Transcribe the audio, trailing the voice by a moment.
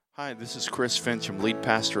Hi, this is Chris Fincham, lead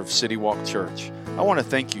pastor of City Walk Church. I want to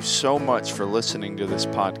thank you so much for listening to this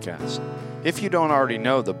podcast. If you don't already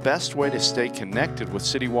know, the best way to stay connected with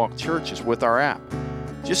City Walk Church is with our app.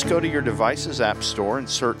 Just go to your device's app store and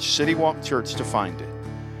search City Walk Church to find it.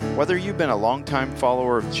 Whether you've been a longtime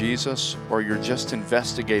follower of Jesus or you're just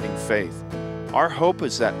investigating faith, our hope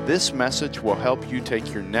is that this message will help you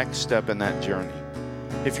take your next step in that journey.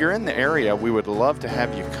 If you're in the area, we would love to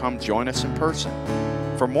have you come join us in person.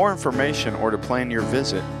 For more information or to plan your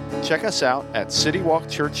visit, check us out at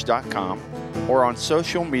citywalkchurch.com or on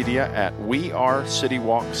social media at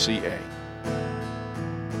WeAreCityWalkCA.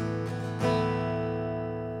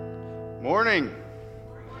 Morning.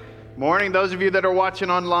 Morning. Those of you that are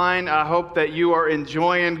watching online, I hope that you are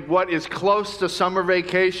enjoying what is close to summer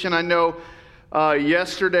vacation. I know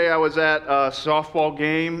yesterday I was at a softball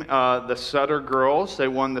game, the Sutter girls. They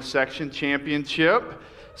won the section championship,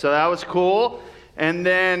 so that was cool. And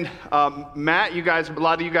then Matt, a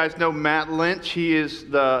lot of you guys know Matt Lynch. He is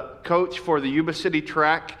the coach for the Yuba City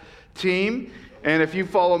track team. And if you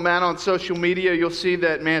follow Matt on social media, you'll see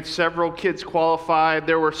that, several kids qualified.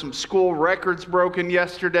 There were some school records broken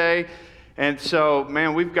yesterday. And so,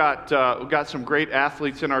 we've got some great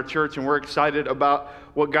athletes in our church, and we're excited about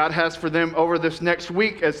what God has for them over this next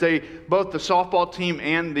week as both the softball team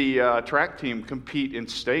and the track team compete in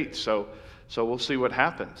state. So we'll see what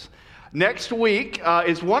happens. Next week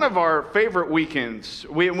is one of our favorite weekends.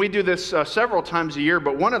 We do this several times a year,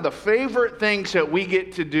 but one of the favorite things that we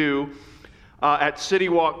get to do at City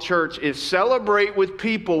Walk Church is celebrate with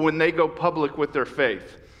people when they go public with their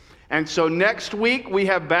faith. And so next week we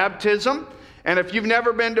have baptism. And if you've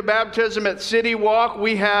never been to baptism at City Walk,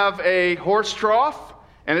 we have a horse trough,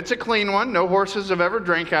 and it's a clean one. No horses have ever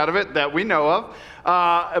drank out of it that we know of.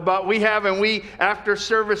 But we after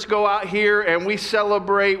service, go out here and we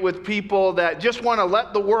celebrate with people that just want to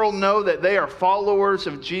let the world know that they are followers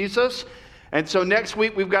of Jesus. And so next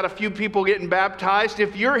week, we've got a few people getting baptized.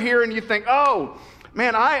 If you're here and you think, I'm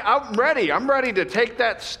ready. I'm ready to take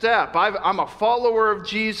that step. I'm a follower of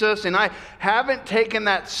Jesus, and I haven't taken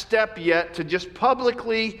that step yet to just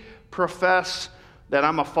publicly profess that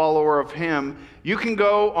I'm a follower of Him. You can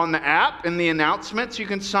go on the app in the announcements. You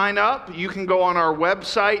can sign up. You can go on our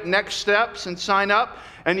website, Next Steps, and sign up.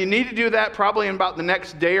 And you need to do that probably in about the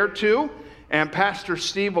next day or two. And Pastor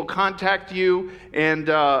Steve will contact you, and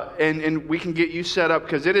we can get you set up,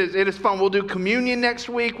 because it is fun. We'll do communion next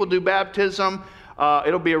week. We'll do baptism.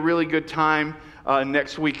 It'll be a really good time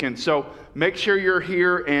next weekend. So make sure you're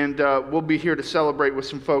here, and we'll be here to celebrate with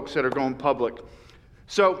some folks that are going public.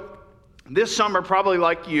 So this summer, probably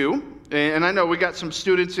like you, and I know we got some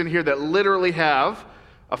students in here that literally have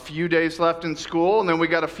a few days left in school, and then we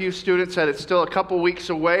got a few students that it's still a couple weeks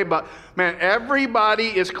away, but everybody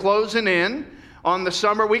is closing in on the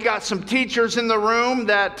summer. We got some teachers in the room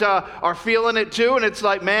that are feeling it too, and it's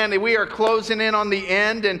like, we are closing in on the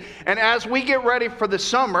end, and as we get ready for the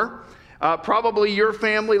summer, probably your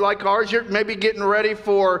family, like ours, you're maybe getting ready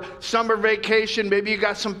for summer vacation. Maybe you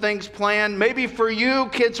got some things planned. Maybe for you,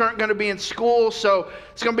 kids aren't going to be in school, so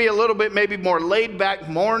it's going to be a little bit maybe more laid-back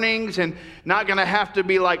mornings, and not going to have to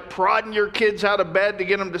be like prodding your kids out of bed to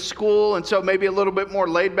get them to school, and so maybe a little bit more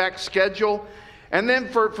laid-back schedule. And then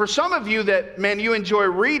for some of you that, you enjoy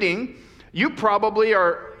reading, you probably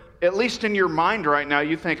are, at least in your mind right now,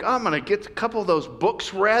 you think, I'm going to get a couple of those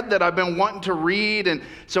books read that I've been wanting to read. And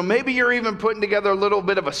so maybe you're even putting together a little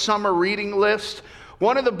bit of a summer reading list.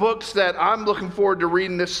 One of the books that I'm looking forward to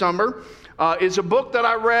reading this summer is a book that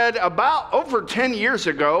I read about over 10 years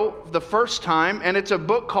ago, the first time, and it's a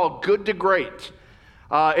book called Good to Great.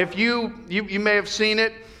 If you may have seen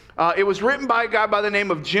it. It was written by a guy by the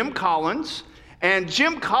name of Jim Collins. And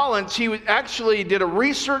Jim Collins, he actually did a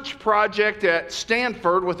research project at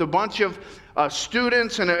Stanford with a bunch of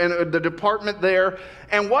students and the department there.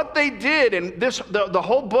 And what they did, and the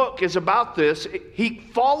whole book is about this, he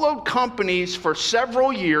followed companies for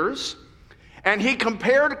several years, and he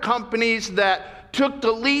compared companies that took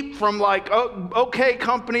the leap from okay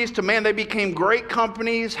companies to, they became great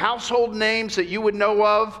companies, household names that you would know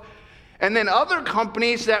of. And then other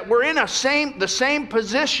companies that were in the same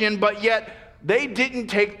position, but yet they didn't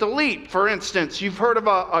take the leap. For instance, you've heard of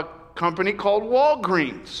a company called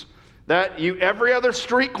Walgreens. That every other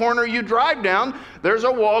street corner you drive down, there's a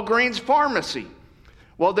Walgreens pharmacy.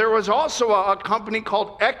 Well, there was also a company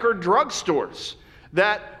called Eckerd Drugstores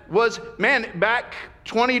that was, back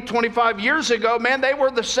 20, 25 years ago, they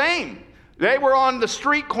were the same. They were on the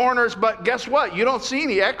street corners, but guess what? You don't see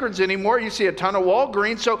any Eckerds anymore. You see a ton of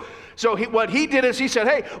Walgreens. So what he did is he said,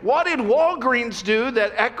 hey, what did Walgreens do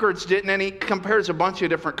that Eckerds didn't? And he compares a bunch of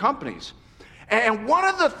different companies. And one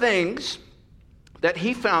of the things that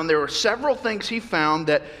he found, there were several things he found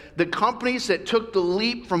that the companies that took the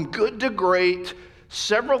leap from good to great,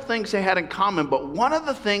 several things they had in common. But one of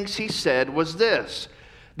the things he said was this,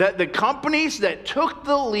 that the companies that took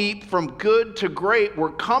the leap from good to great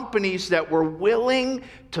were companies that were willing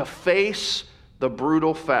to face the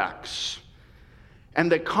brutal facts. And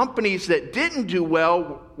the companies that didn't do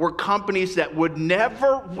well were companies that would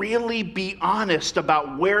never really be honest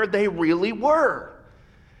about where they really were.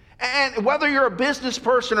 And whether you're a business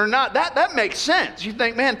person or not, that makes sense. You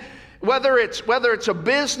think, man, whether it's a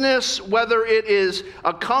business, whether it is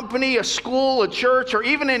a company, a school, a church, or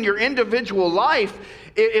even in your individual life,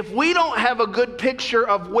 if we don't have a good picture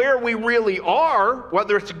of where we really are,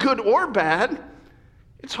 whether it's good or bad,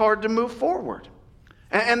 it's hard to move forward.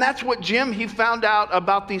 And that's what Jim, he found out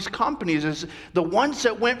about these companies, is the ones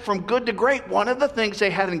that went from good to great. One of the things they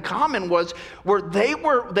had in common was where they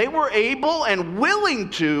were able and willing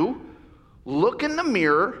to look in the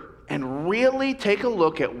mirror and really take a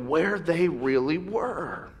look at where they really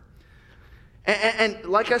were. And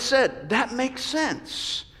like I said, that makes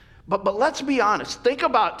sense. But let's be honest. Take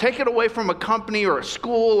it away from a company or a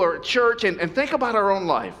school or a church and think about our own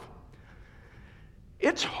life.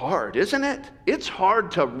 It's hard, isn't it? It's hard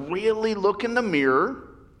to really look in the mirror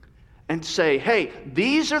and say, hey,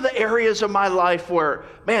 these are the areas of my life where,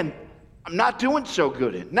 man, I'm not doing so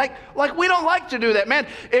good in. Like we don't like to do that, man.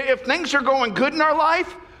 If things are going good in our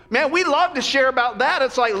life, man, we love to share about that.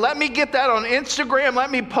 It's like, let me get that on Instagram. Let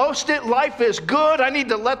me post it. Life is good. I need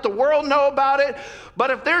to let the world know about it. But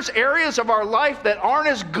if there's areas of our life that aren't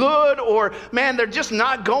as good, or, man, they're just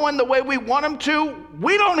not going the way we want them to,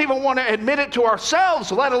 we don't even want to admit it to ourselves,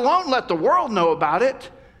 let alone let the world know about it.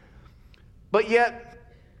 But yet,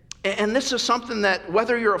 and this is something that,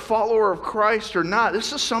 whether you're a follower of Christ or not,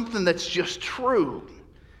 this is something that's just true.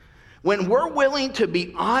 When we're willing to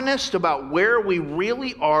be honest about where we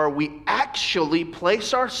really are, we actually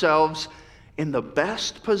place ourselves in the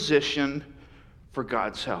best position for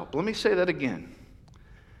God's help. Let me say that again.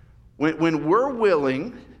 When we're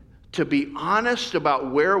willing to be honest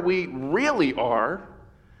about where we really are,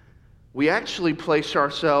 we actually place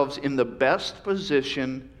ourselves in the best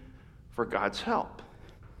position for God's help.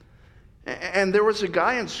 And there was a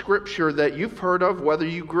guy in Scripture that you've heard of, whether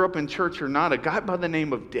you grew up in church or not, a guy by the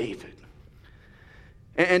name of David.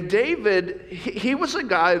 And David, he was a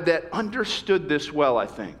guy that understood this well, I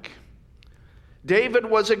think. David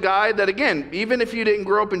was a guy that, again, even if you didn't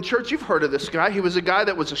grow up in church, you've heard of this guy. He was a guy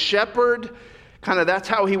that was a shepherd. Kind of that's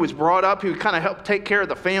how he was brought up. He would kind of help take care of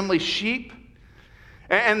the family's sheep.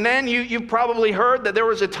 And then you've probably heard that there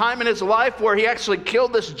was a time in his life where he actually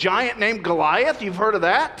killed this giant named Goliath. You've heard of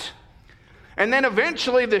that? And then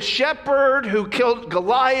eventually the shepherd who killed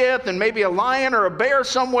Goliath and maybe a lion or a bear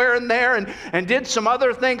somewhere in there and did some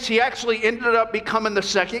other things, he actually ended up becoming the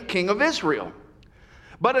second king of Israel.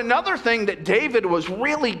 But another thing that David was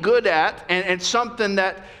really good at, and something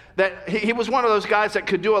that he was one of those guys that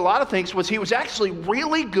could do a lot of things, was he was actually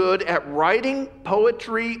really good at writing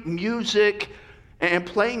poetry, music, and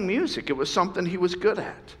playing music. It was something he was good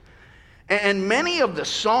at. And many of the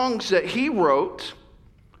songs that he wrote,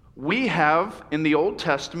 we have in the Old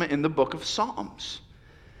Testament in the book of Psalms.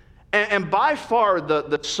 And by far,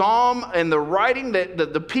 the psalm and the writing,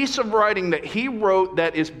 the piece of writing that he wrote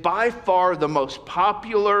that is by far the most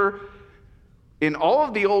popular in all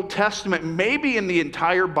of the Old Testament, maybe in the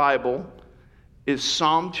entire Bible, is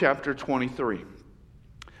Psalm chapter 23.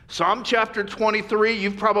 Psalm chapter 23,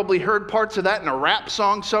 you've probably heard parts of that in a rap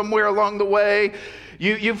song somewhere along the way.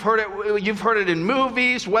 You've heard it in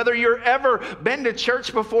movies. Whether you've ever been to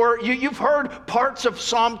church before, you've heard parts of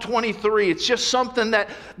Psalm 23. It's just something that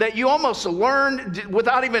you almost learn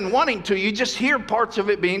without even wanting to. You just hear parts of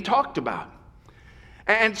it being talked about.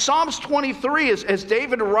 And Psalms 23, as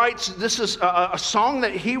David writes, this is a song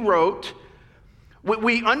that he wrote.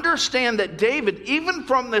 We understand that David, even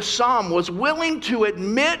from this psalm, was willing to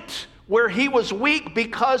admit where he was weak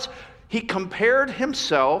because he compared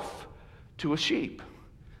himself to a sheep.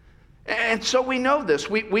 And so we know this.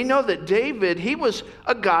 We know that David, he was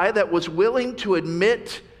a guy that was willing to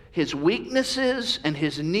admit his weaknesses and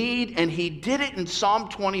his need, and he did it in Psalm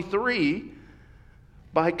 23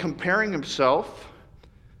 by comparing himself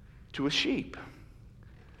to a sheep.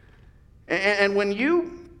 And when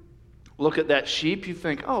you look at that sheep, you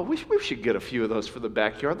think, oh, we should get a few of those for the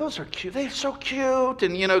backyard. Those are cute. They're so cute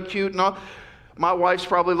and, cute and all. My wife's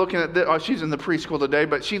probably looking at this. She's in the preschool today,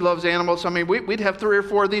 but she loves animals. I mean, we'd have 3 or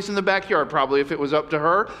 4 of these in the backyard probably if it was up to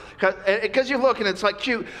her. Because you look and it's like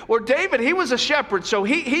cute. Well, David, he was a shepherd, so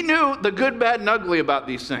he knew the good, bad, and ugly about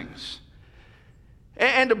these things.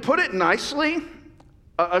 And to put it nicely,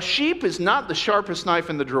 a sheep is not the sharpest knife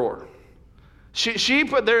in the drawer.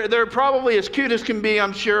 Sheep, they're probably as cute as can be,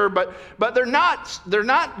 I'm sure, but they're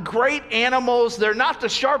not great animals. They're not the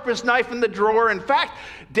sharpest knife in the drawer. In fact,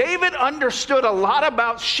 David understood a lot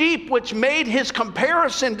about sheep, which made his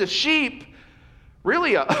comparison to sheep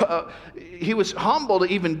really, he was humble to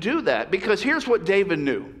even do that, because here's what David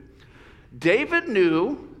knew. David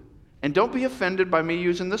knew, and don't be offended by me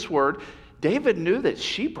using this word, David knew that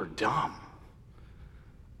sheep are dumb.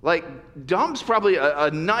 Like, dumb's probably a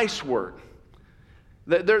nice word.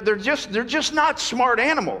 They're just not smart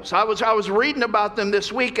animals. I was reading about them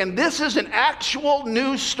this week, and this is an actual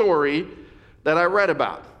news story that I read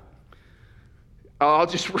about. I'll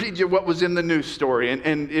just read you what was in the news story.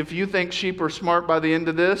 And if you think sheep are smart by the end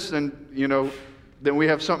of this, then we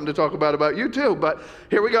have something to talk about you too. But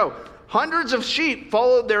here we go. Hundreds of sheep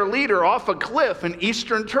followed their leader off a cliff in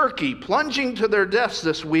eastern Turkey, plunging to their deaths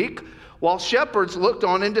this week, while shepherds looked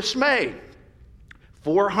on in dismay.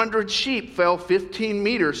 400 sheep fell 15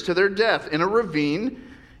 meters to their death in a ravine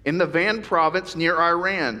in the Van province near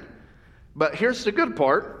Iran. But here's the good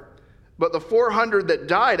part. But the 400 that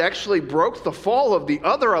died actually broke the fall of the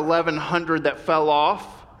other 1,100 that fell off,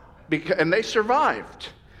 and they survived.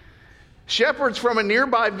 Shepherds from a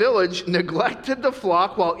nearby village neglected the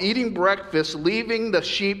flock while eating breakfast, leaving the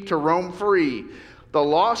sheep to roam free. The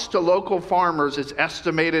loss to local farmers is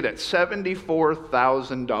estimated at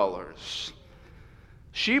 $74,000.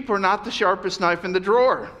 Sheep are not the sharpest knife in the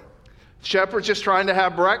drawer. Shepherd's just trying to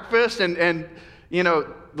have breakfast, and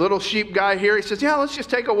little sheep guy here, he says, let's just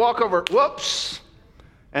take a walk over. Whoops.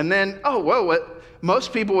 And then,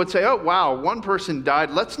 most people would say, oh, wow, one person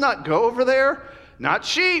died. Let's not go over there. Not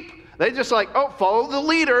sheep. They just follow the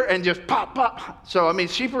leader and just pop, pop. So,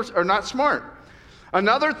 sheep are not smart.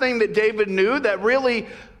 Another thing that David knew that really,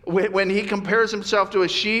 when he compares himself to a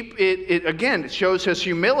sheep, it shows his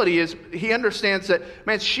humility, is he understands that,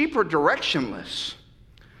 sheep are directionless.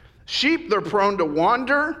 Sheep, they're prone to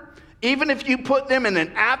wander. Even if you put them in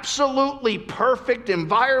an absolutely perfect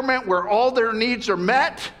environment where all their needs are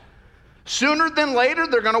met, sooner than later,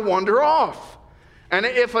 they're going to wander off. And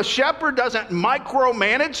if a shepherd doesn't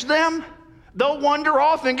micromanage them, they'll wander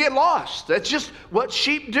off and get lost. That's just what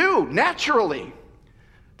sheep do naturally.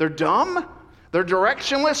 They're dumb, they're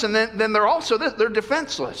directionless, and then they're also they're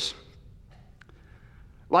defenseless.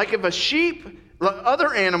 Like if a sheep,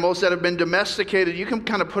 other animals that have been domesticated, you can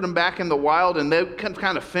kind of put them back in the wild and they can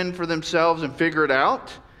kind of fend for themselves and figure it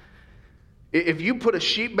out. If you put a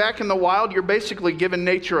sheep back in the wild, you're basically giving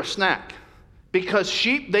nature a snack. Because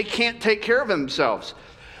sheep, they can't take care of themselves.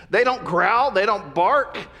 They don't growl, they don't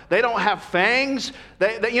bark, they don't have fangs.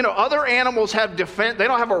 Other animals have defense. They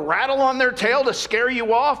don't have a rattle on their tail to scare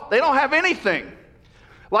you off. They don't have anything.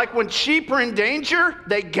 Like when sheep are in danger,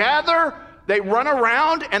 they gather, they run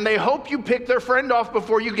around, and they hope you pick their friend off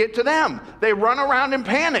before you get to them. They run around in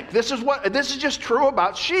panic. This is just true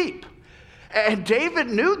about sheep. And David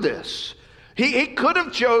knew this. He could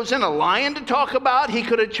have chosen a lion to talk about. He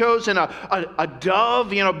could have chosen a dove,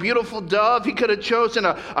 beautiful dove. He could have chosen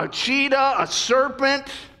a cheetah, a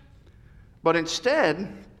serpent. But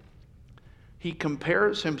instead, he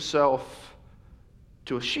compares himself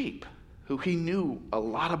to a sheep who he knew a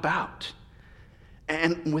lot about.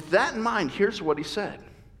 And with that in mind, here's what he said.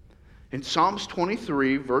 In Psalms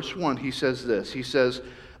 23, verse 1, he says this. He says,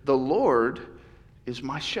 "The Lord is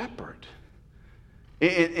my shepherd."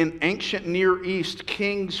 In ancient Near East,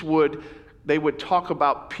 kings would talk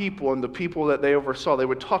about people, and the people that they oversaw, they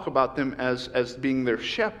would talk about them as being their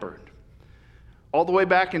shepherd. All the way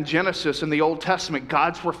back in Genesis in the Old Testament,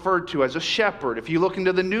 God's referred to as a shepherd. If you look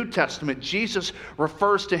into the New Testament, Jesus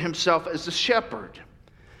refers to himself as the shepherd.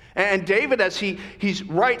 And David, as he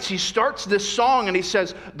writes, he starts this song and he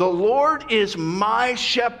says, "The Lord is my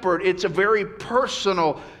shepherd." It's a very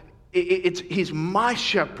personal, he's my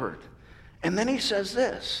shepherd. And then he says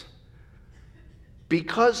this,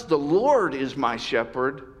 "Because the Lord is my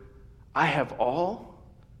shepherd, I have all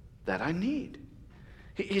that I need."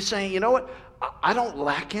 He's saying, you know what? I don't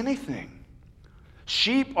lack anything.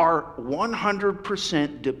 Sheep are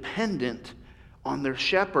 100% dependent on their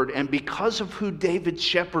shepherd. And because of who David's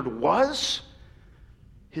shepherd was,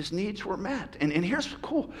 his needs were met. And here's the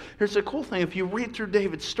cool thing. If you read through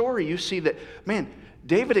David's story, you see that,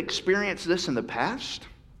 David experienced this in the past.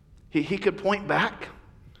 He could point back.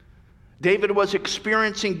 David was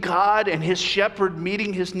experiencing God and his shepherd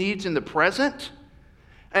meeting his needs in the present.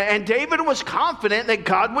 And David was confident that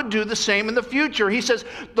God would do the same in the future. He says,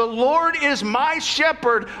 "The Lord is my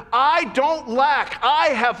shepherd. I don't lack.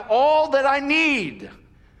 I have all that I need."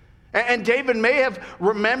 And David may have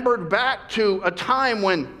remembered back to a time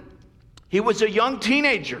when he was a young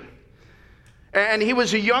teenager. And he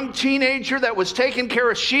was a young teenager that was taking care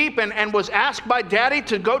of sheep and was asked by daddy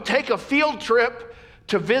to go take a field trip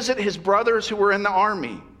to visit his brothers who were in the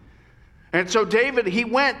army. And so David, he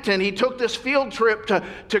went and he took this field trip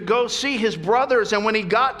to go see his brothers. And when he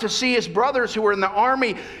got to see his brothers who were in the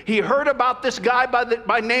army, he heard about this guy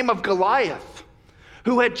by name of Goliath,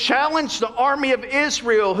 who had challenged the army of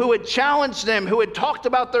Israel, who had challenged them, who had talked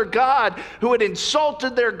about their God, who had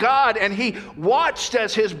insulted their God. And he watched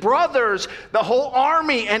as his brothers, the whole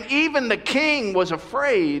army, and even the king was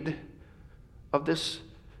afraid of this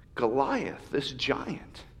Goliath, this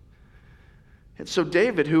giant. And so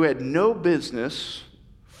David, who had no business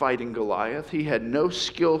fighting Goliath, he had no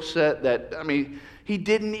skill set he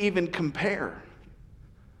didn't even compare.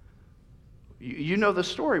 You know the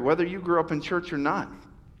story, whether you grew up in church or not.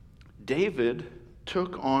 David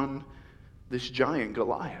took on this giant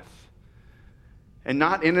Goliath. And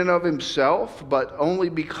not in and of himself, but only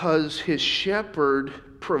because his shepherd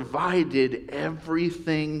provided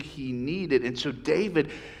everything he needed. And so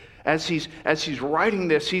David, as he's writing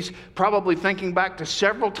this, he's probably thinking back to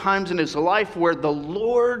several times in his life where the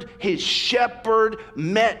Lord, his shepherd,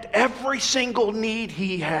 met every single need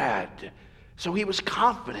he had. So he was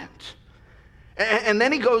confident. And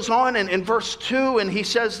then he goes on in verse 2 and he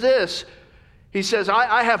says this. He says,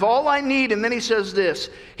 I have all I need. And then he says this.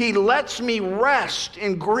 He lets me rest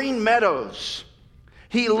in green meadows.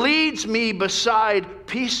 He leads me beside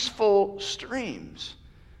peaceful streams.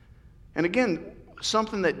 And again,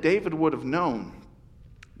 something that David would have known,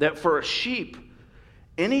 that for a sheep,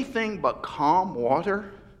 anything but calm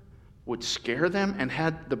water would scare them and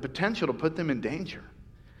had the potential to put them in danger.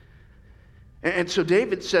 And so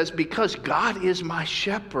David says, because God is my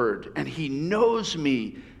shepherd and he knows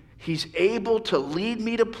me, he's able to lead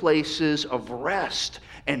me to places of rest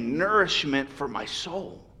and nourishment for my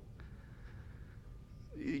soul.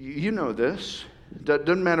 You know this.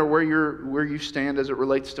 Doesn't matter where you stand as it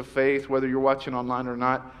relates to faith, whether you're watching online or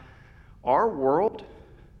not. Our world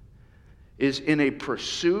is in a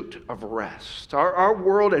pursuit of rest. Our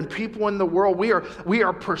world and people in the world, we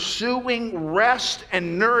are pursuing rest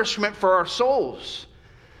and nourishment for our souls.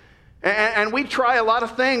 And we try a lot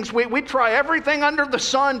of things. We try everything under the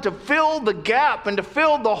sun to fill the gap and to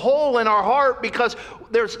fill the hole in our heart because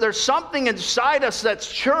there's something inside us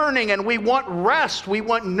that's churning and we want rest. We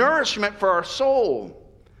want nourishment for our soul.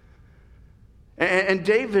 And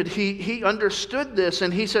David, he understood this,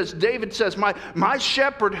 and David says, my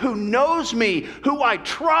shepherd who knows me, who I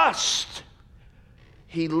trust,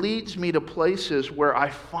 he leads me to places where I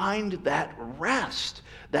find that rest,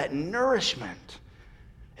 that nourishment.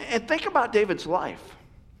 And think about David's life.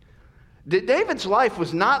 David's life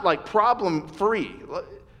was not like problem-free.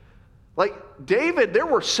 Like David, there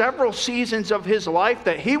were several seasons of his life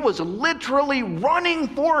that he was literally running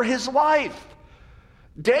for his life.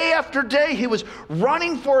 Day after day, he was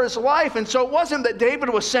running for his life. And so it wasn't that David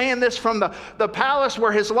was saying this from the palace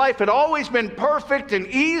where his life had always been perfect and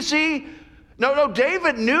easy. No,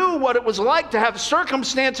 David knew what it was like to have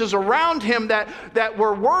circumstances around him that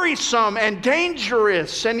were worrisome and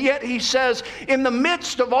dangerous. And yet he says, in the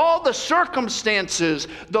midst of all the circumstances,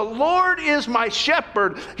 the Lord is my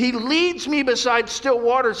shepherd. He leads me beside still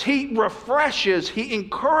waters. He refreshes, he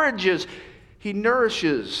encourages, he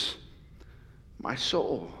nourishes my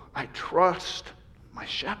soul. I trust my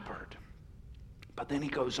shepherd. But then he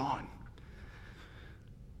goes on.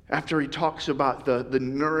 After he talks about the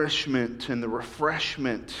nourishment and the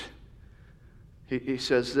refreshment, he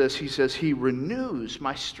says this. He says, he renews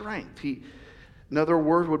my strength. Another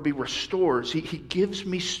word would be restores. He gives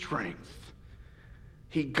me strength.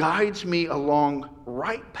 He guides me along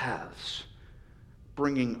right paths,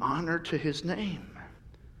 bringing honor to his name.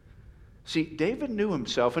 See, David knew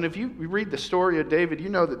himself, and if you read the story of David, you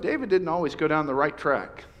know that David didn't always go down the right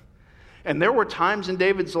track. And there were times in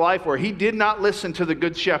David's life where he did not listen to the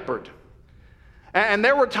good shepherd. And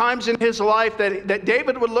there were times in his life that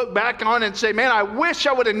David would look back on and say, man, I wish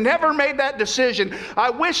I would have never made that decision.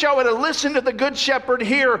 I wish I would have listened to the good shepherd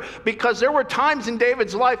here, because there were times in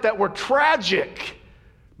David's life that were tragic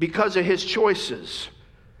because of his choices.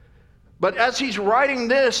 But as he's writing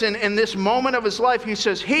this in this moment of his life, he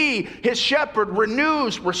says, his shepherd,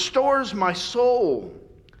 renews, restores my soul.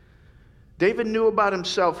 David knew about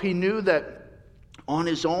himself. He knew that on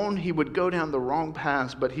his own he would go down the wrong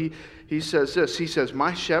paths. But he says this. He says,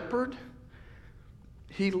 my shepherd,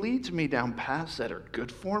 he leads me down paths that are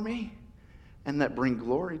good for me and that bring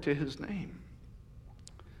glory to his name.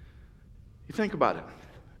 You think about it.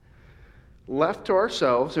 left to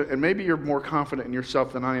ourselves, and maybe you're more confident in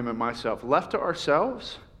yourself than I am in myself, left to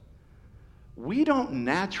ourselves, we don't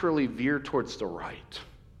naturally veer towards the right.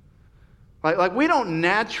 Like we don't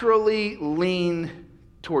naturally lean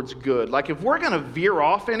towards good. Like if we're going to veer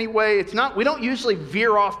off anyway, we don't usually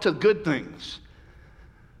veer off to good things.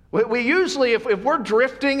 We usually, if we're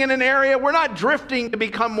drifting in an area, we're not drifting to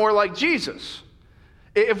become more like Jesus.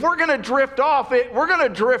 If we're going to drift off, we're going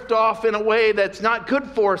to drift off in a way that's not good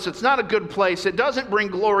for us. It's not a good place. It doesn't bring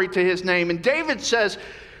glory to his name. And David says,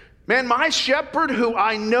 man, my shepherd who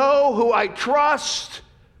I know, who I trust,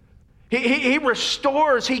 he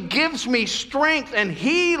restores, he gives me strength, and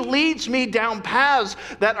he leads me down paths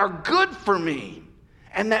that are good for me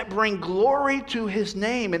and that bring glory to his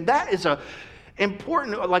name. And that is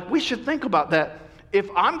important, like we should think about that. If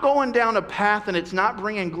I'm going down a path and it's not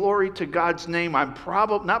bringing glory to God's name, I'm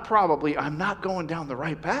not going down the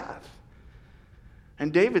right path.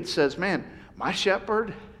 And David says, man, my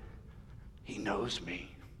shepherd, he knows me.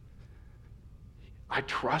 I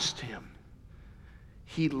trust him.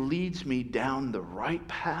 He leads me down the right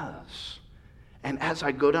paths. And as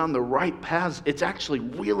I go down the right paths, it's actually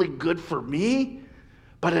really good for me,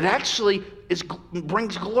 but it actually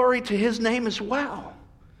brings glory to his name as well.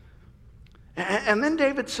 And then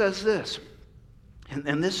David says this,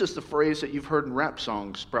 and this is the phrase that you've heard in rap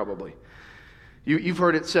songs probably. You've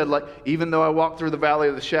heard it said like, even though I walk through the valley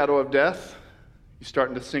of the shadow of death, you're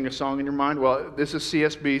starting to sing a song in your mind. Well, this is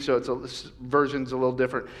CSB, so this version's a little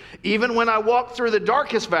different. Even when I walk through the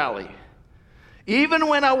darkest valley, here's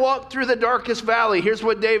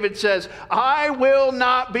what David says, I will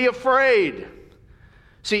not be afraid.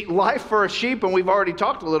 See, life for a sheep, and we've already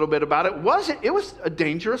talked a little bit about it, it was a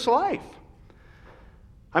dangerous life.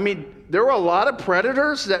 I mean, there were a lot of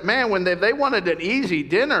predators that, man, when they wanted an easy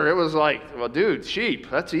dinner, it was like, well, dude, sheep,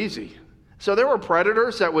 that's easy. So there were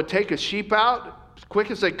predators that would take a sheep out as quick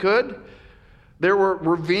as they could. There were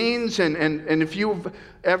ravines, and if you've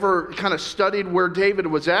ever kind of studied where David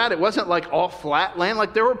was at, it wasn't like all flat land.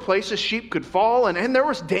 Like there were places sheep could fall, and there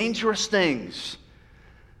was dangerous things.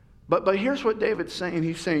 But here's what David's saying.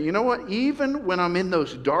 He's saying, you know what? Even when I'm in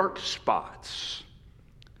those dark spots,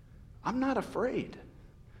 I'm not afraid.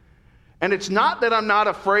 And it's not that I'm not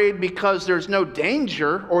afraid because there's no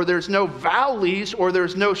danger or there's no valleys or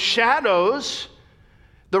there's no shadows.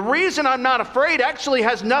 The reason I'm not afraid actually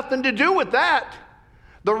has nothing to do with that.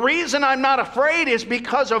 The reason I'm not afraid is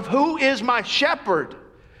because of who is my shepherd.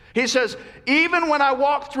 He says, even when I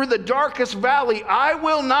walk through the darkest valley, I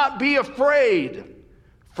will not be afraid,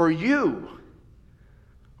 for you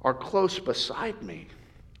are close beside me.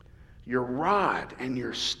 Your rod and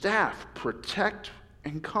your staff protect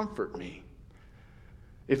and comfort me.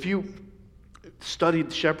 If you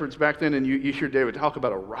studied shepherds back then and you hear David talk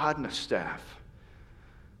about a rod and a staff.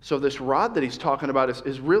 So this rod that he's talking about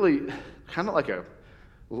is really kind of like a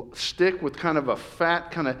stick with kind of a fat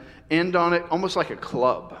kind of end on it, almost like a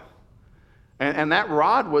club. And that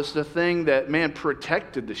rod was the thing that, man,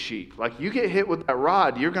 protected the sheep. Like you get hit with that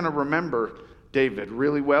rod, you're going to remember David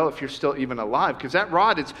really well if you're still even alive, because that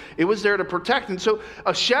rod, it was there to protect. And so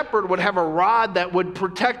a shepherd would have a rod that would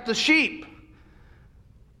protect the sheep.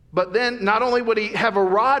 But then not only would he have a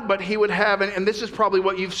rod, but he would have, and this is probably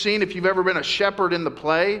what you've seen if you've ever been a shepherd in the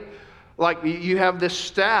play, like you have this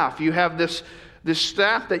staff, you have this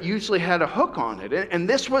staff that usually had a hook on it. And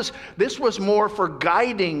this was more for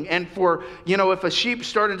guiding and for, if a sheep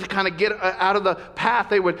started to kind of get out of the path,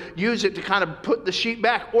 they would use it to kind of put the sheep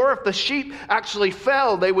back. Or if the sheep actually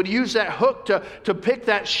fell, they would use that hook to pick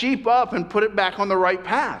that sheep up and put it back on the right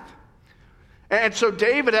path. And so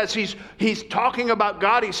David, as he's talking about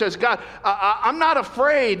God, he says, God, I'm not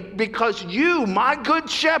afraid because you, my good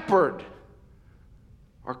shepherd,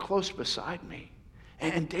 are close beside me.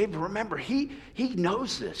 And David, remember, he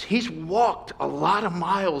knows this. He's walked a lot of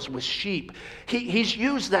miles with sheep. He's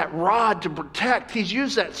used that rod to protect. He's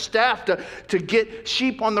used that staff to get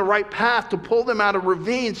sheep on the right path, to pull them out of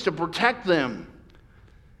ravines, to protect them.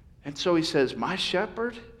 And so he says, my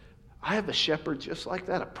shepherd, I have a shepherd just like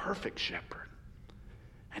that, a perfect shepherd.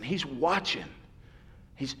 And he's watching.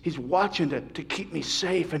 He's watching to keep me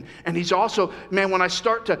safe. And he's also, man, when I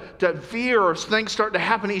start to veer or things start to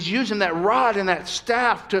happen, he's using that rod and that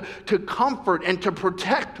staff to comfort and to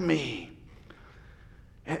protect me.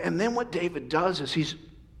 And then what David does is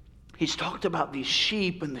he's talked about these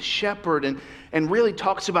sheep and the shepherd and really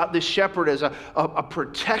talks about this shepherd as a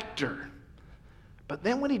protector. But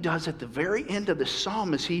then what he does at the very end of the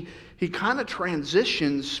psalm is he kind of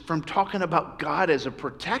transitions from talking about God as a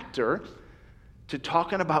protector to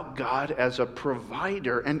talking about God as a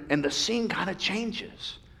provider, and the scene kind of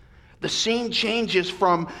changes. The scene changes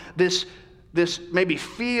from this this maybe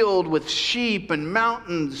field with sheep and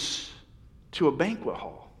mountains to a banquet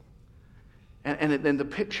hall. And then the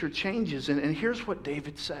picture changes. And here's what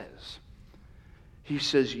David says. He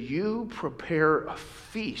says, you prepare a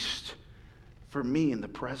feast for me in the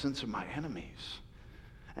presence of my enemies.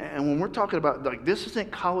 And when we're talking about, like, this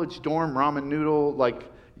isn't college dorm ramen noodle, like,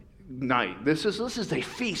 night. This is a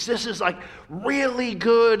feast. This is like really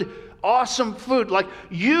good, awesome food. Like,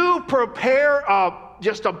 you prepare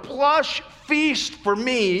just a plush feast for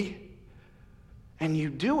me, and you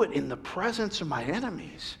do it in the presence of my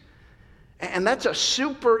enemies. And that's a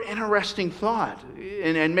super interesting thought.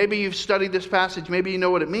 And maybe you've studied this passage, maybe you know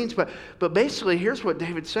what it means, but basically here's what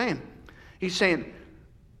David's saying. He's saying,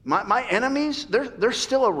 my enemies, they're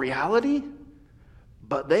still a reality,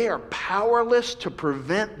 but they are powerless to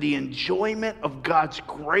prevent the enjoyment of God's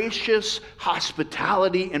gracious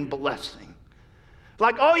hospitality and blessing.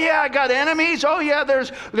 Like, oh yeah, I got enemies. Oh yeah,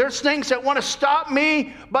 there's things that want to stop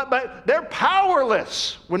me, but they're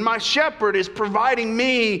powerless when my shepherd is providing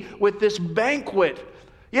me with this banquet.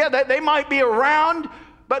 Yeah, they might be around,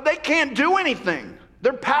 but they can't do anything.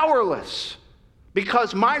 They're powerless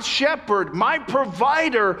because my shepherd, my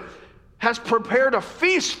provider, has prepared a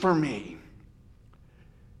feast for me.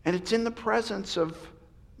 And it's in the presence of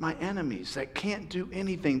my enemies that can't do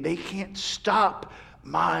anything. They can't stop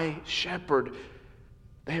my shepherd.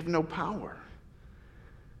 They have no power.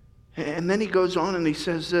 And then he goes on and he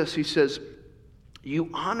says this. He says, you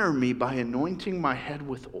honor me by anointing my head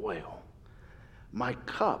with oil. My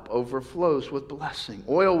cup overflows with blessing.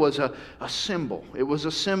 Oil was a symbol. It was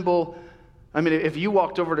a symbol. I mean, if you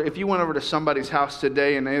went over to somebody's house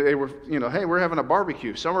today and they were, hey, we're having a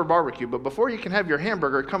barbecue, summer barbecue, but before you can have your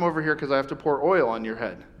hamburger, come over here because I have to pour oil on your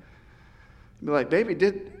head. You'd be like, baby,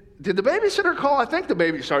 did the babysitter call? I think the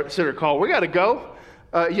babysitter called. We got to go.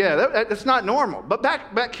 That's not normal. But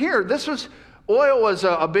back here, oil was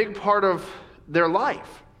a big part of their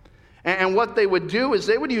life. And what they would do is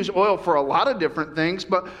they would use oil for a lot of different things,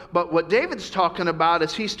 but what David's talking about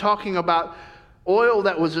is he's talking about oil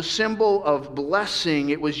that was a symbol of blessing.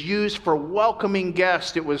 It was used for welcoming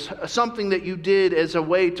guests. It was something that you did as a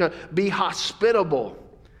way to be hospitable.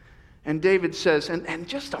 And David says, and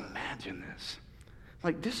just imagine this.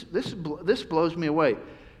 Like this blows me away.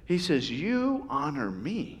 He says, you honor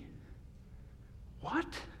me. What?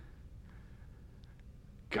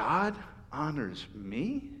 God honors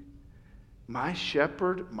me? My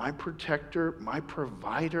shepherd, my protector, my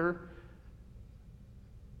provider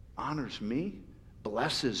honors me,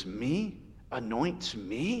 blesses me, anoints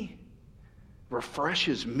me,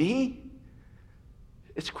 refreshes me.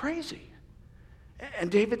 It's crazy.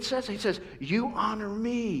 And David says, he says, you honor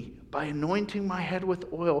me by anointing my head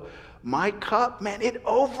with oil. My cup, man, it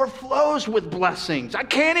overflows with blessings. I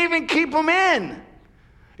can't even keep them in.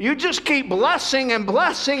 You just keep blessing and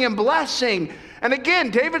blessing and blessing. And again,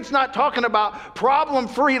 David's not talking about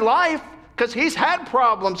problem-free life because he's had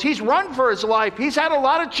problems. He's run for his life. He's had a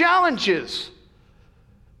lot of challenges.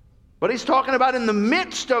 But he's talking about in the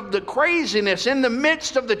midst of the craziness, in the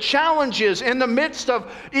midst of the challenges, in the midst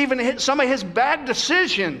of even some of his bad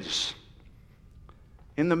decisions,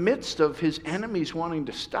 in the midst of his enemies wanting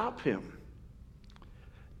to stop him,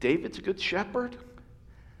 David's good shepherd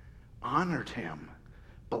honored him,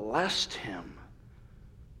 blessed him,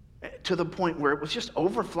 to the point where it was just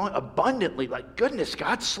overflowing abundantly, like, goodness,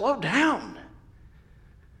 God, slow down.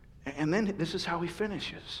 And then this is how he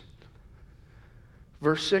finishes.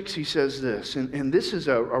 Verse 6, he says this, and this is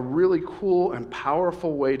a really cool and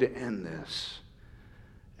powerful way to end this.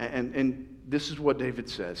 And this is what David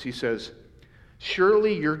says. He says,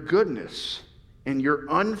 surely your goodness and your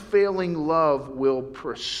unfailing love will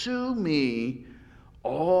pursue me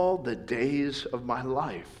all the days of my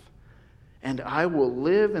life, and I will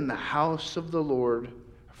live in the house of the Lord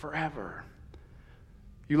forever.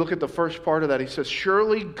 You look at the first part of that, he says,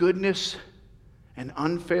 surely goodness and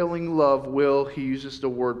unfailing love will, he uses the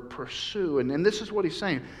word pursue. And this is what he's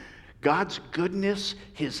saying. God's goodness,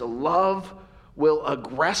 his love will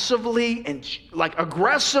aggressively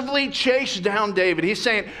chase down David. He's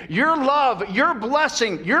saying, your love, your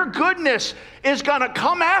blessing, your goodness is going to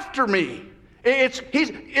come after me.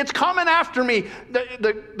 It's coming after me.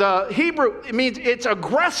 The Hebrew, it means it's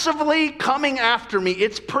aggressively coming after me.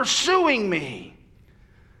 It's pursuing me.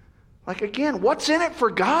 Like, again, what's in it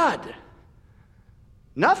for God?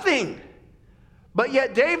 Nothing. But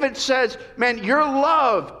yet David says, man, your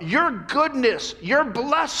love, your goodness, your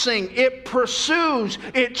blessing, it pursues,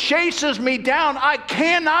 it chases me down. I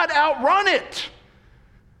cannot outrun it.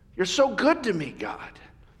 You're so good to me, God.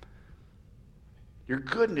 your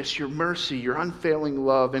goodness, your mercy, your unfailing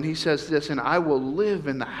love. And he says this, and I will live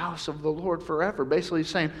in the house of the Lord forever. Basically he's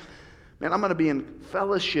saying, man, I'm going to be in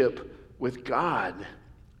fellowship with God,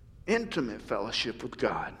 intimate fellowship with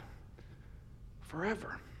God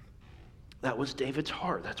forever. That was David's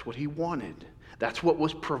heart. That's what he wanted. That's what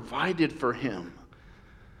was provided for him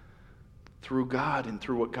through God and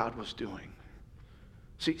through what God was doing.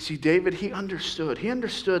 See, David, he understood. He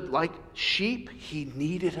understood, like sheep, he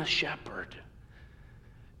needed a shepherd.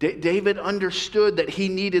 David understood that he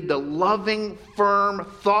needed the loving, firm,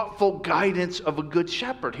 thoughtful guidance of a good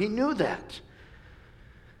shepherd. He knew that.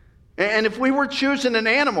 And if we were choosing an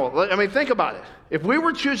animal, I mean, think about it. If we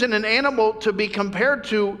were choosing an animal to be compared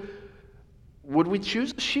to, would we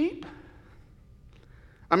choose a sheep?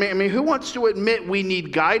 I mean, who wants to admit we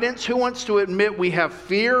need guidance? Who wants to admit we have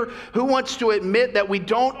fear? Who wants to admit that we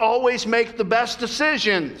don't always make the best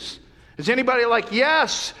decisions? Is anybody like,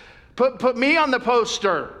 yes, put me on the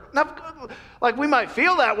poster? Now, like, we might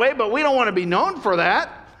feel that way, but we don't want to be known for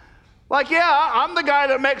that. Like, yeah, I'm the guy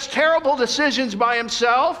that makes terrible decisions by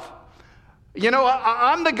himself. You know,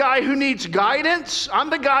 I'm the guy who needs guidance. I'm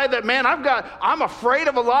the guy that, man, I'm afraid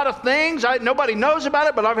of a lot of things. Nobody knows about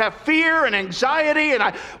it, but I have fear and anxiety, and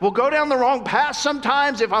I will go down the wrong path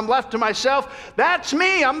sometimes if I'm left to myself. That's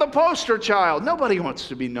me. I'm the poster child. Nobody wants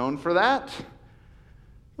to be known for that.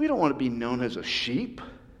 We don't want to be known as a sheep.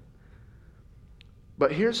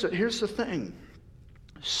 But here's the thing.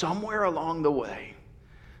 Somewhere along the way,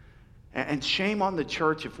 and shame on the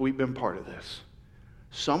church if we've been part of this,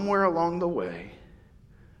 somewhere along the way,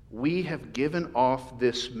 we have given off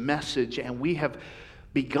this message and we have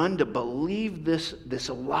begun to believe this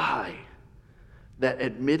lie that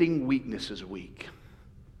admitting weakness is weak.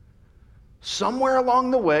 Somewhere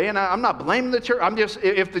along the way, and I'm not blaming the church,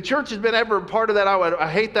 if the church has been ever a part of that,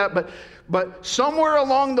 I hate that, but somewhere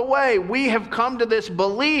along the way, we have come to this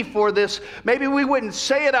belief or this, maybe we wouldn't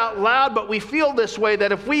say it out loud, but we feel this way,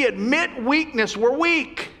 that if we admit weakness, we're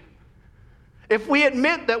weak. If we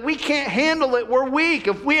admit that we can't handle it, we're weak.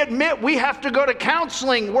 If we admit we have to go to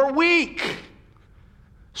counseling, we're weak.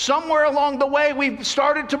 Somewhere along the way, we've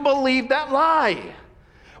started to believe that lie.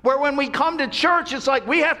 Where when we come to church, it's like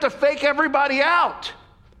we have to fake everybody out.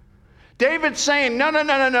 David's saying, no.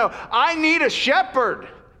 I need a shepherd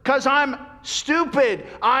because I'm stupid.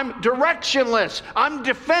 I'm directionless. I'm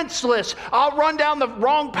defenseless. I'll run down the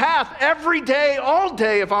wrong path every day, all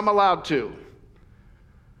day if I'm allowed to.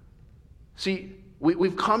 See,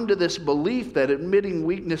 we've come to this belief that admitting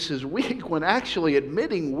weakness is weak when actually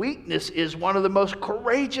admitting weakness is one of the most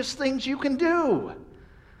courageous things you can do.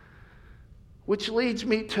 Which leads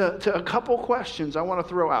me to a couple questions I want to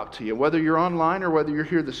throw out to you, whether you're online or whether you're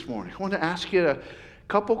here this morning. I want to ask you a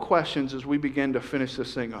couple questions as we begin to finish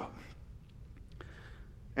this thing up.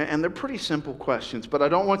 And they're pretty simple questions, but I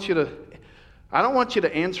don't want you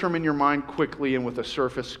to answer them in your mind quickly and with a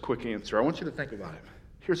surface quick answer. I want you to think about it.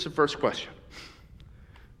 Here's the first question.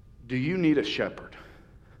 Do you need a shepherd?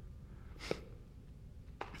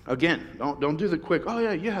 Again, don't do the quick, oh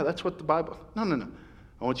yeah, that's what the Bible. No.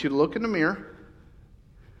 I want you to look in the mirror.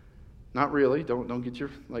 Not really, don't get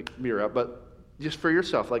your mirror out, but just for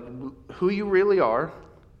yourself, who you really are.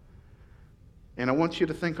 And I want you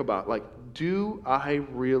to think about, do I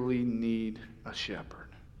really need a shepherd?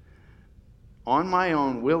 On my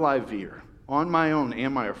own, will I veer? On my own,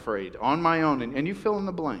 am I afraid? On my own, and you fill in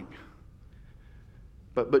the blank.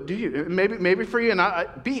 But do you? Maybe for you,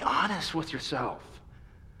 and be honest with yourself.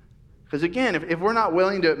 Because again, if we're not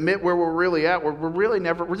willing to admit where we're really at,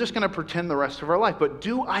 we're just going to pretend the rest of our life. But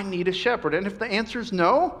do I need a shepherd? And if the answer is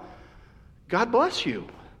no, God bless you.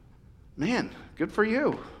 Man, good for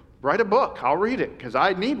you. Write a book. I'll read it because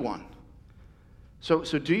I need one. So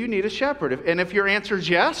do you need a shepherd? And if your answer is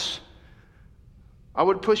yes, I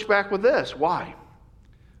would push back with this. Why?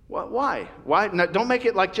 Why? Now, don't make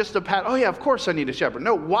it like just a pat. Oh yeah, of course I need a shepherd.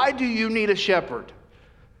 No, why do you need a shepherd?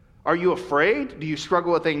 Are you afraid? Do you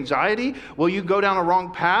struggle with anxiety? Will you go down a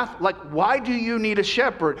wrong path? Why do you need a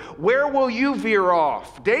shepherd? Where will you veer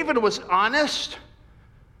off? David was honest.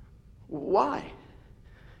 Why?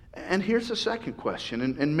 And here's the second question,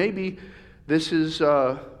 and maybe this is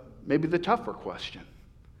maybe the tougher question.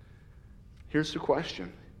 Here's the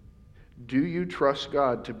question. Do you trust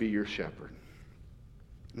God to be your shepherd?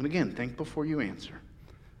 And again, think before you answer.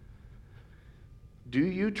 Do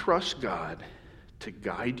you trust God to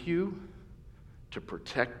guide you, to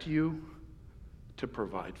protect you, to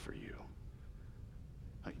provide for you?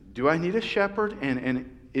 Do I need a shepherd?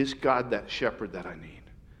 And is God that shepherd that I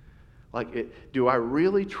need? Do I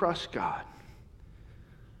really trust God?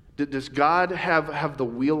 Does God have the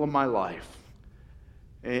wheel of my life?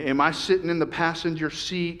 Am I sitting in the passenger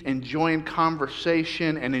seat enjoying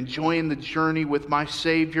conversation and enjoying the journey with my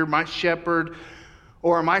Savior, my shepherd?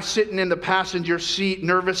 Or am I sitting in the passenger seat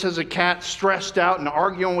nervous as a cat, stressed out and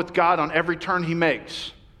arguing with God on every turn he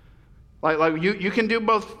makes? Like you can do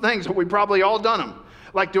both things, but we've probably all done them.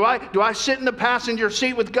 Like, do I sit in the passenger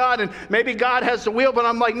seat with God and maybe God has the wheel, but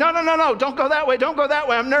I'm like, no, don't go that way,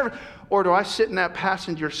 I'm nervous. Or do I sit in that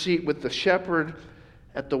passenger seat with the shepherd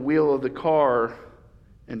at the wheel of the car,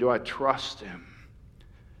 and do I trust him?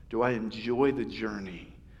 Do I enjoy the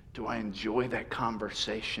journey? Do I enjoy that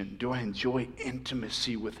conversation? Do I enjoy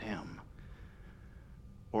intimacy with him?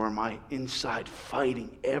 Or am I inside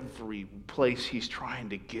fighting every place he's trying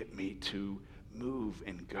to get me to move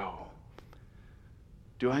and go?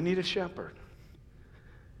 Do I need a shepherd?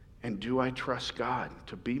 And do I trust God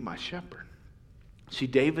to be my shepherd? See,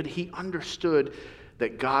 David, he understood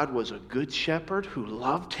that God was a good shepherd who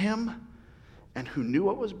loved him and who knew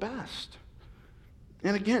what was best.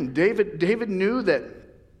 And again, David knew that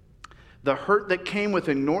the hurt that came with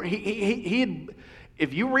ignoring,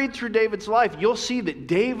 if you read through David's life, you'll see that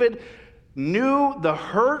David knew the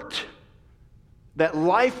hurt that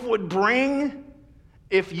life would bring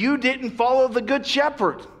if you didn't follow the good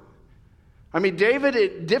shepherd. I mean, David,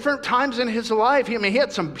 at different times in his life, he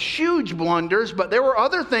had some huge blunders, but there were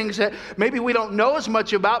other things that maybe we don't know as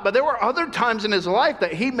much about, but there were other times in his life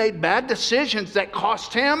that he made bad decisions that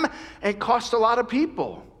cost him and cost a lot of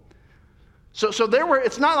people. So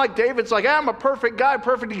it's not like David's like, I'm a perfect guy,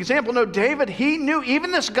 perfect example. No, David, he knew,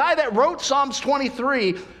 even this guy that wrote Psalms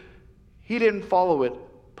 23, he didn't follow it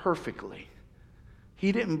perfectly.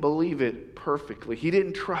 He didn't believe it perfectly. He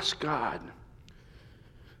didn't trust God.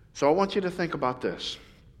 So I want you to think about this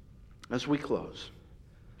as we close.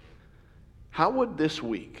 How would this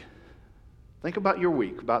week, think about your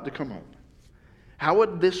week about to come on. How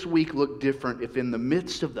would this week look different if in the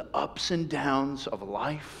midst of the ups and downs of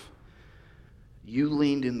life, you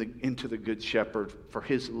leaned into the Good Shepherd for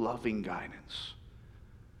his loving guidance?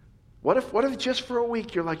 What if just for a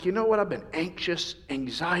week you're like, you know what, I've been anxious,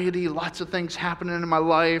 anxiety, lots of things happening in my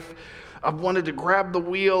life. I've wanted to grab the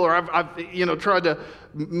wheel, or I've tried to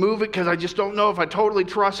move it because I just don't know if I totally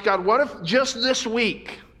trust God. What if just this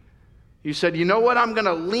week you said, you know what, I'm going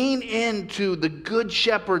to lean into the Good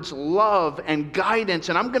Shepherd's love and guidance,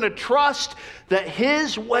 and I'm going to trust that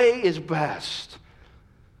his way is best?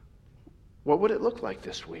 What would it look like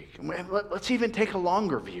this week? Let's even take a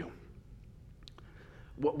longer view.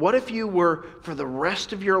 What if you were, for the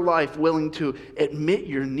rest of your life, willing to admit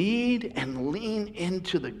your need and lean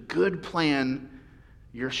into the good plan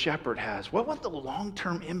your shepherd has? What would the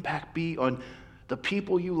long-term impact be on the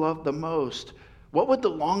people you love the most? What would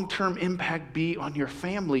the long-term impact be on your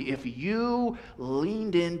family if you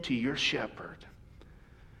leaned into your shepherd?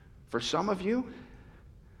 For some of you,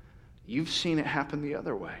 you've seen it happen the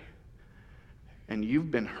other way. And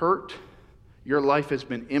you've been hurt. Your life has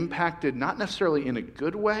been impacted, not necessarily in a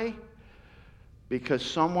good way, because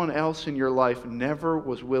someone else in your life never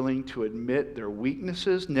was willing to admit their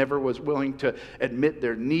weaknesses, never was willing to admit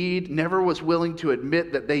their need, never was willing to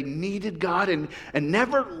admit that they needed God, and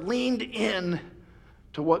never leaned in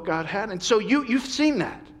to what God had. And so you've seen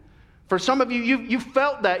that. For some of you, you've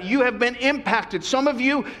felt that. You have been impacted. Some of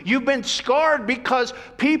you, you've been scarred because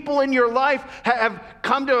people in your life have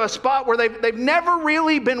come to a spot where they've never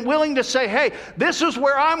really been willing to say, hey, this is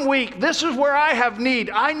where I'm weak. This is where I have need.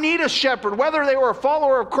 I need a shepherd. Whether they were a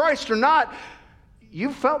follower of Christ or not,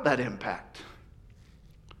 you felt that impact.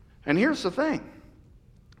 And here's the thing.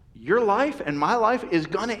 Your life and my life is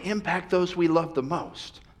going to impact those we love the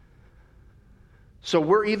most. So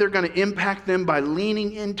we're either going to impact them by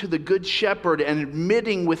leaning into the Good Shepherd and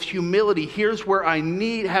admitting with humility, here's where I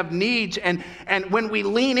have needs. And when we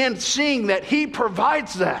lean in, seeing that he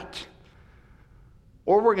provides that.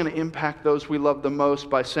 Or we're going to impact those we love the most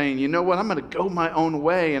by saying, you know what, I'm going to go my own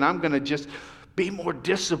way and I'm going to just be more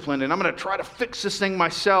disciplined and I'm going to try to fix this thing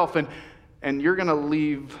myself. And you're going to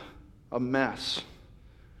leave a mess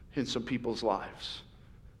in some people's lives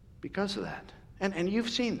because of that. And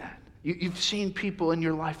you've seen that. You've seen people in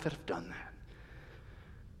your life that have done that.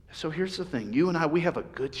 So here's the thing. You and I, we have a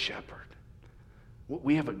good shepherd.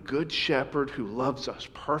 We have a good shepherd who loves us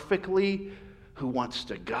perfectly, who wants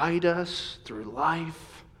to guide us through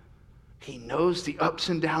life. He knows the ups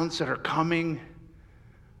and downs that are coming.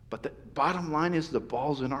 But the bottom line is the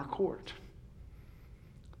ball's in our court.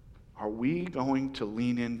 Are we going to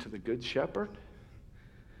lean into the good shepherd?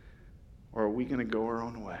 Or are we going to go our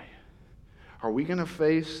own way? Are we going to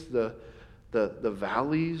face the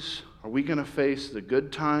valleys? Are we going to face the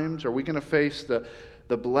good times? Are we going to face the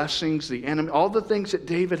the blessings, the enemy, all the things that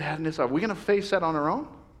David had in his life. Are we going to face that on our own?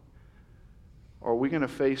 Or are we going to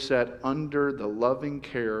face that under the loving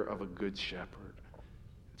care of a good shepherd?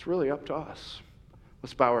 It's really up to us.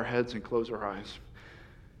 Let's bow our heads and close our eyes.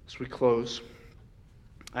 As we close,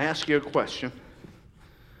 I ask you a question.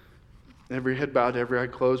 Every head bowed, every eye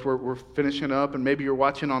closed. We're finishing up, and maybe you're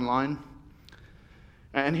watching online.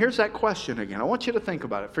 And here's that question again. I want you to think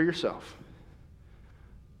about it for yourself.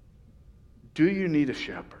 Do you need a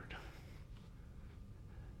shepherd?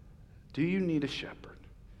 Do you need a shepherd?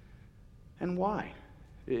 And why?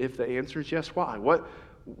 If the answer is yes, why?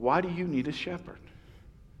 Why do you need a shepherd?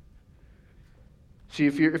 See,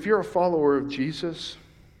 if you're a follower of Jesus,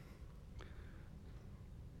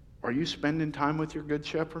 are you spending time with your good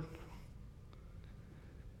shepherd?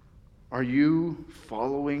 Are you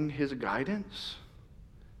following his guidance?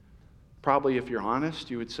 Probably, if you're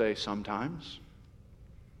honest, you would say sometimes.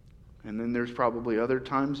 And then there's probably other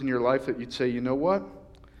times in your life that you'd say, you know what?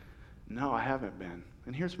 No, I haven't been.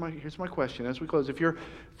 And here's my question as we close. If you're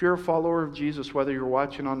a follower of Jesus, whether you're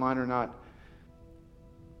watching online or not,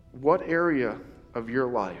 what area of your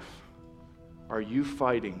life are you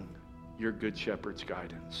fighting your good shepherd's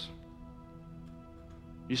guidance?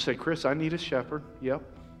 You say, Chris, I need a shepherd. Yep.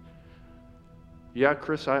 Yeah,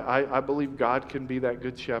 Chris, I believe God can be that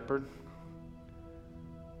good shepherd.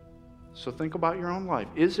 So think about your own life.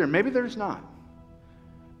 Maybe there's not,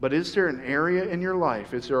 but is there an area in your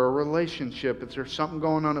life? Is there a relationship? Is there something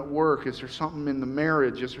going on at work? Is there something in the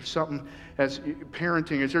marriage? Is there something as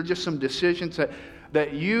parenting? Is there just some decisions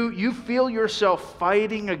that you feel yourself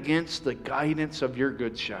fighting against the guidance of your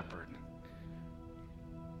good shepherd?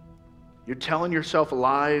 You're telling yourself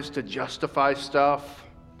lies to justify stuff.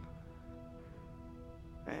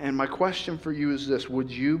 And my question for you is this: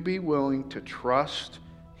 would you be willing to trust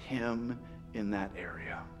him in that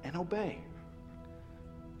area and obey?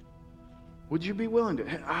 Would you be willing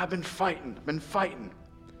to? I've been fighting.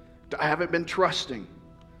 I haven't been trusting.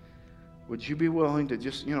 Would you be willing to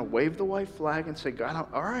just, wave the white flag and say, God,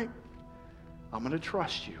 all right, I'm going to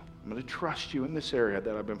trust you. I'm going to trust you in this area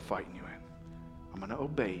that I've been fighting you in. I'm going to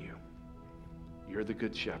obey you. You're the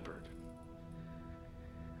good shepherd.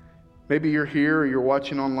 Maybe you're here or you're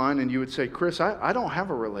watching online and you would say, Chris, I don't have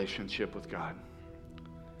a relationship with God.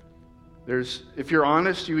 If you're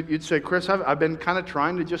honest, you'd say, Chris, I've been kind of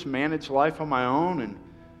trying to just manage life on my own and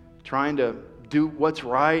trying to do what's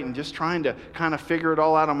right and just trying to kind of figure it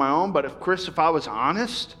all out on my own. But if I was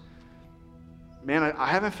honest, man, I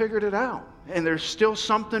haven't figured it out. And there's still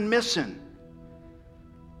something missing.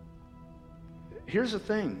 Here's the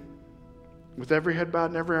thing. With every head bowed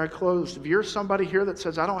and every eye closed, if you're somebody here that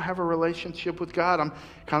says, I don't have a relationship with God, I'm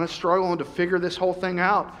kind of struggling to figure this whole thing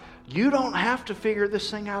out, you don't have to figure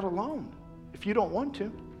this thing out alone if you don't want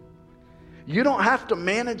to. You don't have to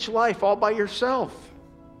manage life all by yourself.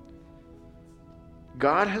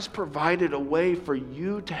 God has provided a way for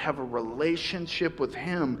you to have a relationship with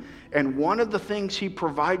him, and one of the things he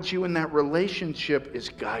provides you in that relationship is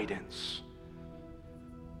guidance.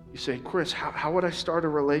 You say, Chris, how would I start a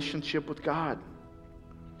relationship with God?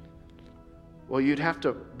 Well, you'd have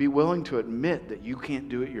to be willing to admit that you can't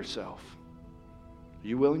do it yourself. Are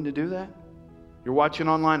you willing to do that? You're watching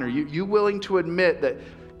online. Are you willing to admit that,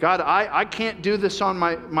 God, I can't do this on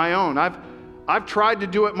my own. I've tried to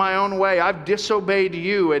do it my own way. I've disobeyed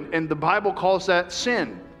you, and the Bible calls that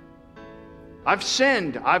sin. I've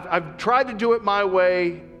sinned. I've tried to do it my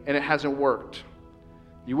way, and it hasn't worked.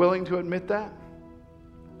 You willing to admit that?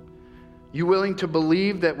 You willing to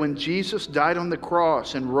believe that when Jesus died on the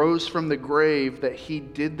cross and rose from the grave, that he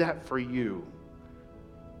did that for you?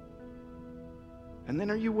 And then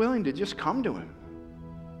are you willing to just come to him?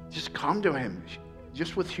 Just come to him,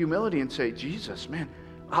 just with humility, and say, Jesus, man,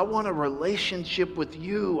 I want a relationship with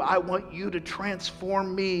you. I want you to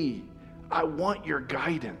transform me. I want your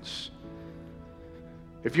guidance.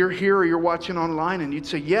 If you're here or you're watching online and you'd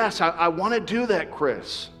say, yes, I want to do that,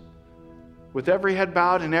 Chris. With every head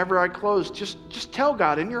bowed and every eye closed, just tell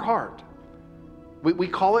God in your heart. We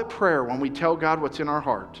call it prayer when we tell God what's in our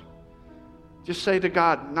heart. Just say to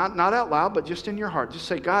God, not out loud, but just in your heart. Just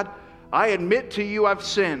say, God, I admit to you I've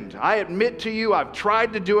sinned. I admit to you I've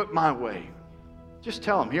tried to do it my way. Just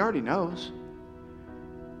tell him. He already knows.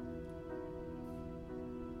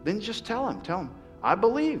 Then just tell him, I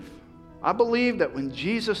believe that when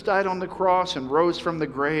Jesus died on the cross and rose from the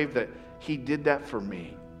grave, that he did that for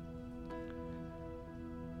me.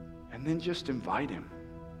 And then just invite him.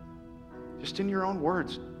 Just in your own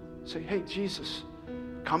words. Say, hey, Jesus,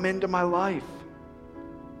 come into my life.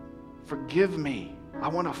 Forgive me. I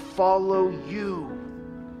want to follow you.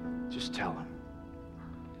 Just tell him.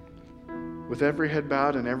 with every head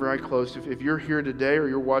bowed and every eye closed, if you're here today or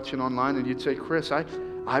you're watching online and you'd say, Chris,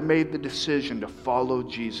 I made the decision to follow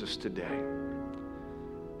Jesus today.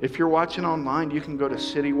 If you're watching online, you can go to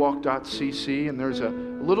citywalk.cc and there's a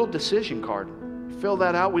little decision card. Fill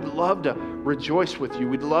that out. We'd love to rejoice with you.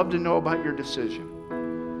 We'd love to know about your decision.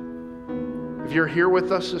 If you're here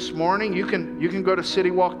with us this morning, you can go to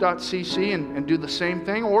citywalk.cc and do the same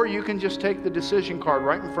thing, or you can just take the decision card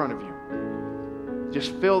right in front of you.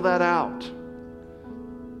 Just fill that out.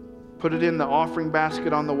 Put it in the offering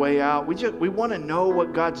basket on the way out. We want to know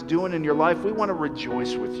what God's doing in your life. We want to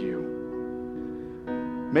rejoice with you.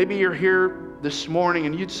 Maybe you're here this morning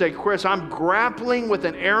and you'd say, Chris, I'm grappling with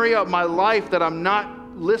an area of my life that I'm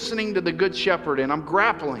not listening to the Good Shepherd in. I'm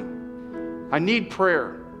grappling. I need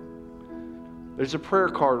prayer. There's a prayer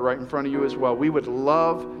card right in front of you as well. We would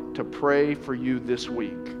love to pray for you this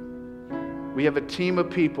week. We have a team of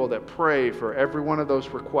people that pray for every one of those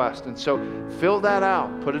requests. And so fill that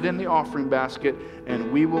out, put it in the offering basket,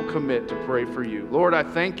 and we will commit to pray for you. Lord, I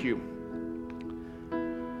thank you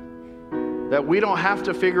that we don't have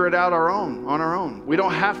to figure it out on our own. We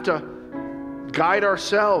don't have to guide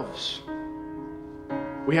ourselves.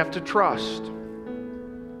 We have to trust.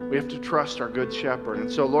 We have to trust our Good Shepherd.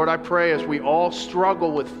 And so, Lord, I pray as we all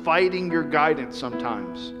struggle with fighting your guidance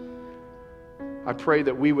sometimes, I pray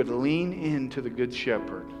that we would lean into the Good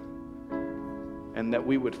Shepherd and that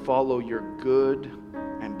we would follow your good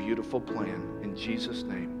and beautiful plan. In Jesus'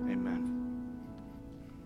 name.